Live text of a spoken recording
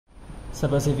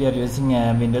Suppose if you are using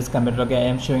a Windows computer, okay, I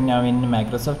am showing now in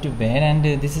Microsoft Word, and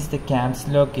this is the caps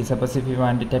lock key. Suppose if you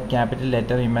want to type capital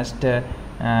letter, you must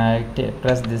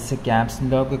press this caps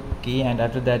lock key, and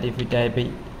after that if you type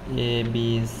A,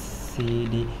 B, C,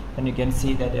 D, then you can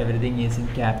see that everything is in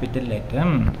capital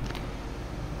letter.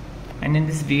 And in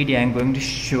this video I am going to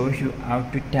show you how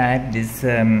to type this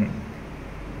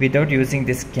without using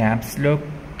this caps lock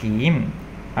key,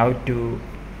 how to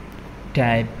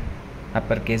type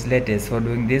uppercase letters. For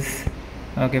doing this,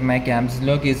 okay, my caps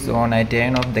lock is on. I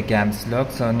turn off the caps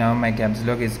lock, so now my caps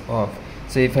lock is off.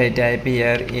 So if I type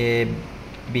here A,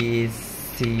 B,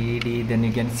 C, D, then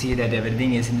you can see that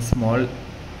everything is in small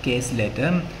case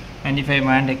letter. And if I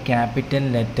want a capital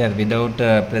letter without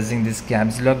pressing this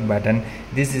caps lock button,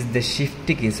 this is the shift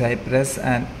key. So I press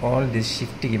and all this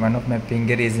shift key, one of my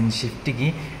finger is in shift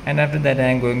key, and after that I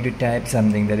am going to type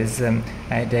something. That is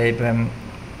I type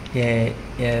A,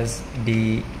 S,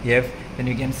 D, F, then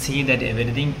you can see that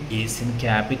everything is in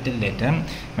capital letter.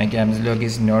 My caps lock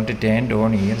is not turned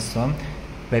on here, so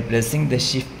by pressing the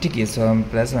shift key, so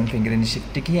press one finger in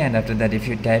shift key, and after that if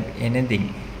you type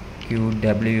anything, Q,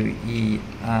 W, E,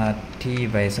 R, T,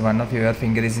 Y, so one of your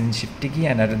finger is in shift key,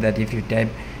 and after that if you type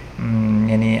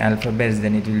any alphabets,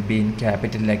 then it will be in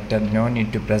capital letter. No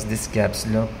need to press this caps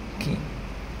lock key.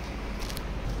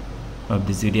 Hope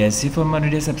this video is useful. For more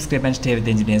videos, subscribe and stay with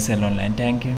Engineers Online. Thank you.